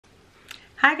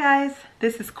Hi guys,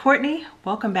 this is Courtney.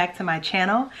 Welcome back to my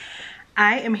channel.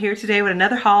 I am here today with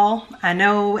another haul. I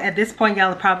know at this point y'all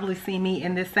have probably seen me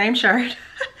in this same shirt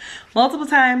multiple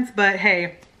times, but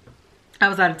hey, I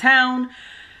was out of town.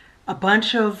 A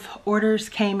bunch of orders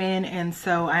came in, and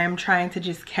so I am trying to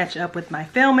just catch up with my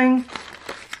filming.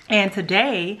 And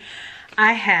today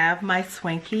I have my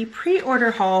Swanky pre-order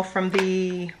haul from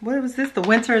the, what was this? The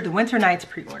Winter Nights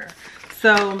pre-order.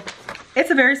 So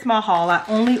it's a very small haul. I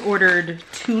only ordered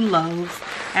 2 loaves.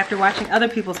 After watching other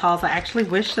people's hauls, I actually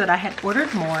wish that I had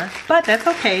ordered more, but that's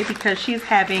okay because she's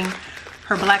having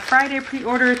her Black Friday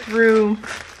pre-order through,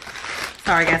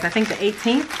 sorry guys, I think the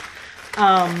 18th.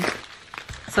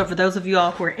 So for those of you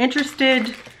all who are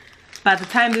interested, by the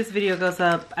time this video goes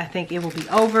up, I think it will be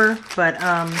over, but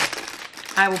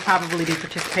I will probably be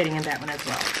participating in that one as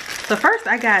well. So first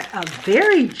I got a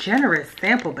very generous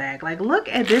sample bag. Like, look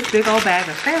at this big old bag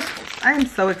of samples. I am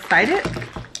so excited.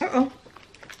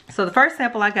 So the first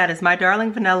sample I got is My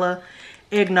Darling Vanilla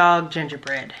Eggnog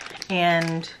Gingerbread.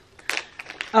 And,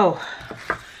 oh,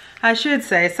 I should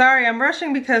say, sorry, I'm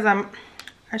rushing because I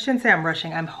shouldn't say I'm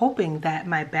rushing. I'm hoping that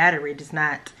my battery does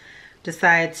not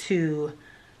decide to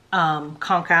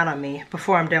conk out on me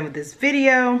before I'm done with this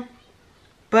video.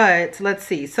 But let's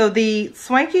see. So the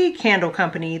Swanky Candle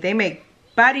Company, they make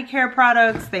body care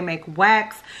products. They make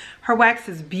wax. Her wax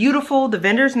is beautiful. The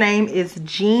vendor's name is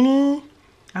Jeannie.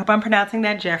 I hope I'm pronouncing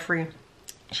that Jeffrey.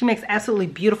 She makes absolutely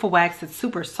beautiful wax. It's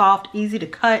super soft, easy to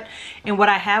cut. And what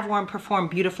I have worn performed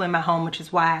beautifully in my home, which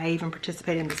is why I even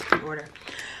participated in this pre-order.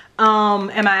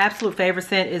 And my absolute favorite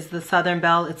scent is the Southern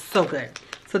Belle. It's so good.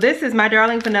 So this is My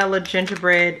Darling Vanilla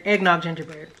Gingerbread, Eggnog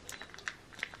Gingerbread.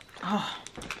 Oh.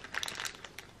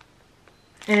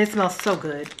 And it smells so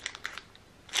good.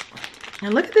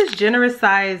 And look at this generous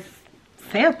size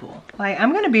sample. Like,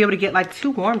 I'm going to be able to get like 2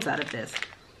 warms out of this.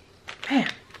 Man,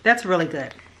 that's really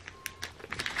good.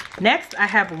 Next, I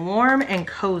have Warm and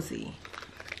Cozy.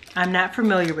 I'm not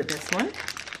familiar with this one.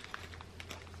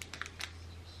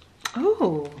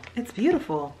 Oh, it's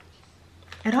beautiful.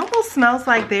 It almost smells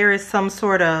like there is some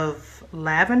sort of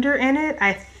lavender in it.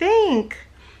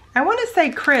 I want to say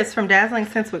Chris from Dazzling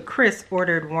Scents with Chris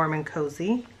ordered Warm and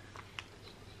Cozy.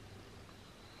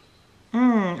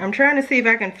 I'm trying to see if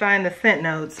I can find the scent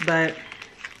notes, but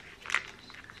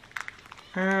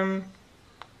Warm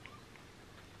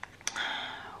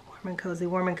and Cozy,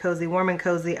 Warm and Cozy, Warm and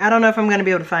Cozy. I don't know if I'm going to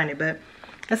be able to find it, but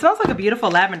it smells like a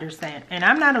beautiful lavender scent. And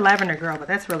I'm not a lavender girl, but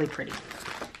that's really pretty.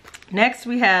 Next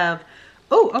we have,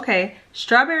 oh, okay,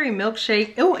 Strawberry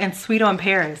Milkshake. Oh, and Sweet on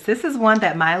Paris. This is one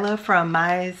that Mila from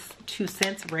My's 2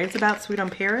 Cents raves about, Sweet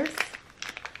on Paris.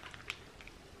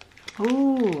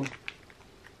 Ooh.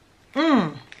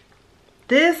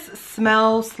 This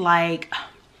smells like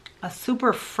a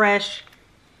super fresh,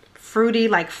 fruity,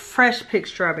 like fresh picked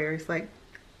strawberries. Like,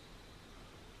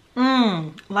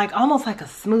 like almost like a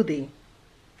smoothie.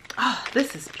 Oh,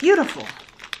 this is beautiful.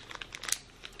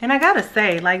 And I gotta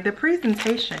say, like, the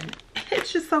presentation,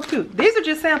 it's just so cute. These are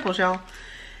just samples, y'all.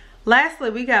 Lastly,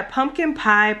 we got Pumpkin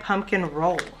Pie Pumpkin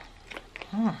Roll.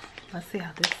 Let's see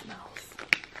how this smells.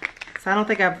 So I don't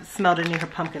think I've smelled any of her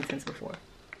pumpkin scents before.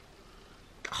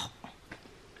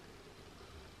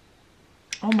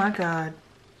 Oh my God,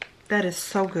 that is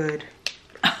so good.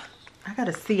 I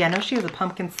gotta see. I know she has a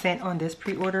pumpkin scent on this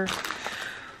pre-order.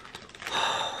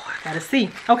 I gotta see.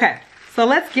 Okay, so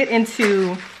let's get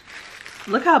into,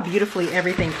 look how beautifully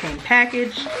everything came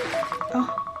packaged.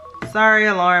 Oh, sorry,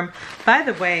 alarm. By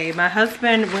the way, my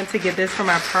husband went to get this from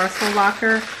our parcel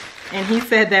locker, and he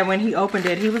said that when he opened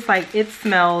it, he was like, it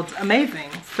smelled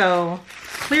amazing. So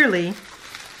clearly,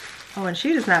 oh, and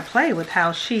she does not play with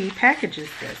how she packages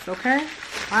this, okay?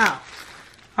 Wow.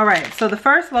 All right, so the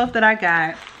first loaf that I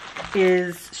got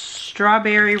is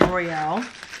Strawberry Royale.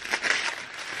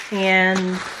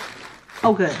 And,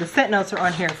 oh good, the scent notes are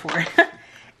on here for it.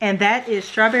 And that is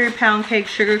Strawberry Pound Cake,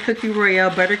 Sugar Cookie Royale,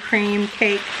 Buttercream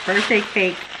Cake, Birthday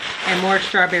Cake, and more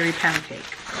Strawberry Pound Cake.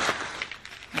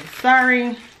 I'm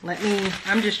sorry,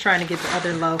 I'm just trying to get the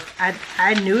other loaf.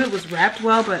 I knew it was wrapped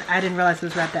well, but I didn't realize it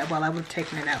was wrapped that well. I would have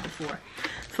taken it out before.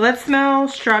 So let's smell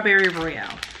Strawberry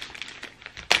Royale.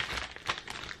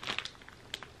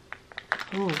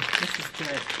 Ooh, this is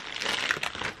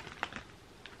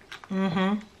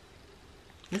good.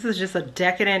 This is just a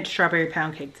decadent strawberry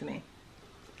pound cake to me.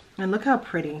 And look how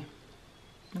pretty.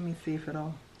 Let me see if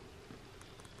it'll,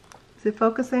 is it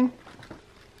focusing?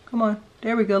 Come on,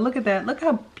 there we go. Look at that. Look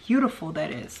how beautiful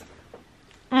that is.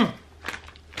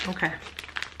 Okay.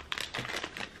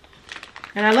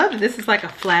 And I love that this is like a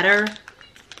flatter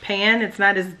pan. It's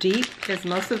not as deep as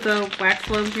most of the wax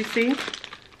loaves you see.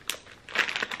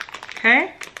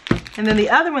 Okay. And then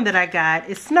the other one that I got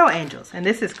is Snow Angels. And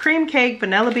this is cream cake,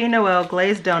 vanilla bean Noel,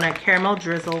 glazed donut, caramel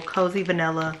drizzle, cozy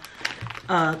vanilla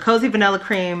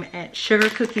cream, and sugar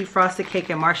cookie, frosted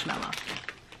cake, and marshmallow.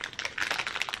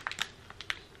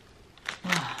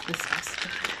 Oh, this smells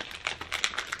good.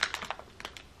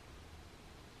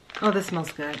 Oh, this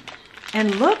smells good.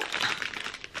 And look,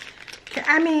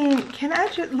 I mean, can I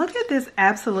just look at this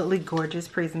absolutely gorgeous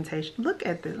presentation? Look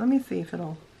at this. Let me see if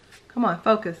it'll, come on,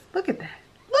 focus. Look at that.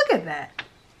 Look at that.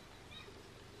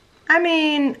 I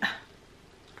mean,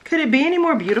 could it be any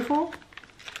more beautiful?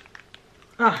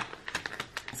 Oh,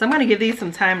 so I'm gonna give these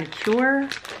some time to cure,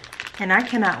 and I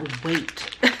cannot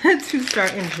wait to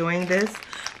start enjoying this.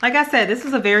 Like I said, this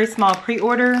is a very small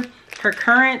pre-order. Her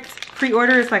current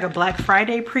pre-order is like a Black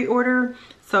Friday pre-order.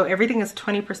 So everything is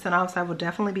 20% off. So I will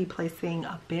definitely be placing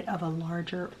a bit of a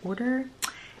larger order.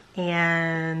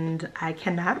 And I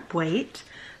cannot wait.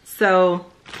 So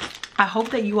I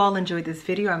hope that you all enjoyed this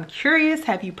video. I'm curious,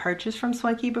 have you purchased from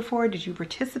Swanky before? Did you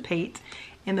participate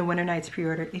in the Winter Nights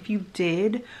pre-order? If you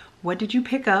did, what did you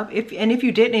pick up? If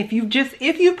you didn't,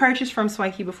 if you purchased from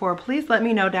Swanky before, please let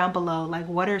me know down below. Like,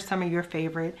 what are some of your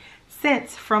favorite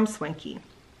scents from Swanky?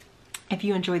 If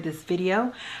you enjoyed this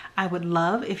video, I would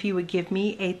love if you would give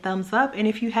me a thumbs up. And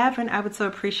if you haven't, I would so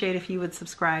appreciate if you would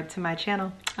subscribe to my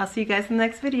channel. I'll see you guys in the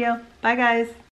next video. Bye guys.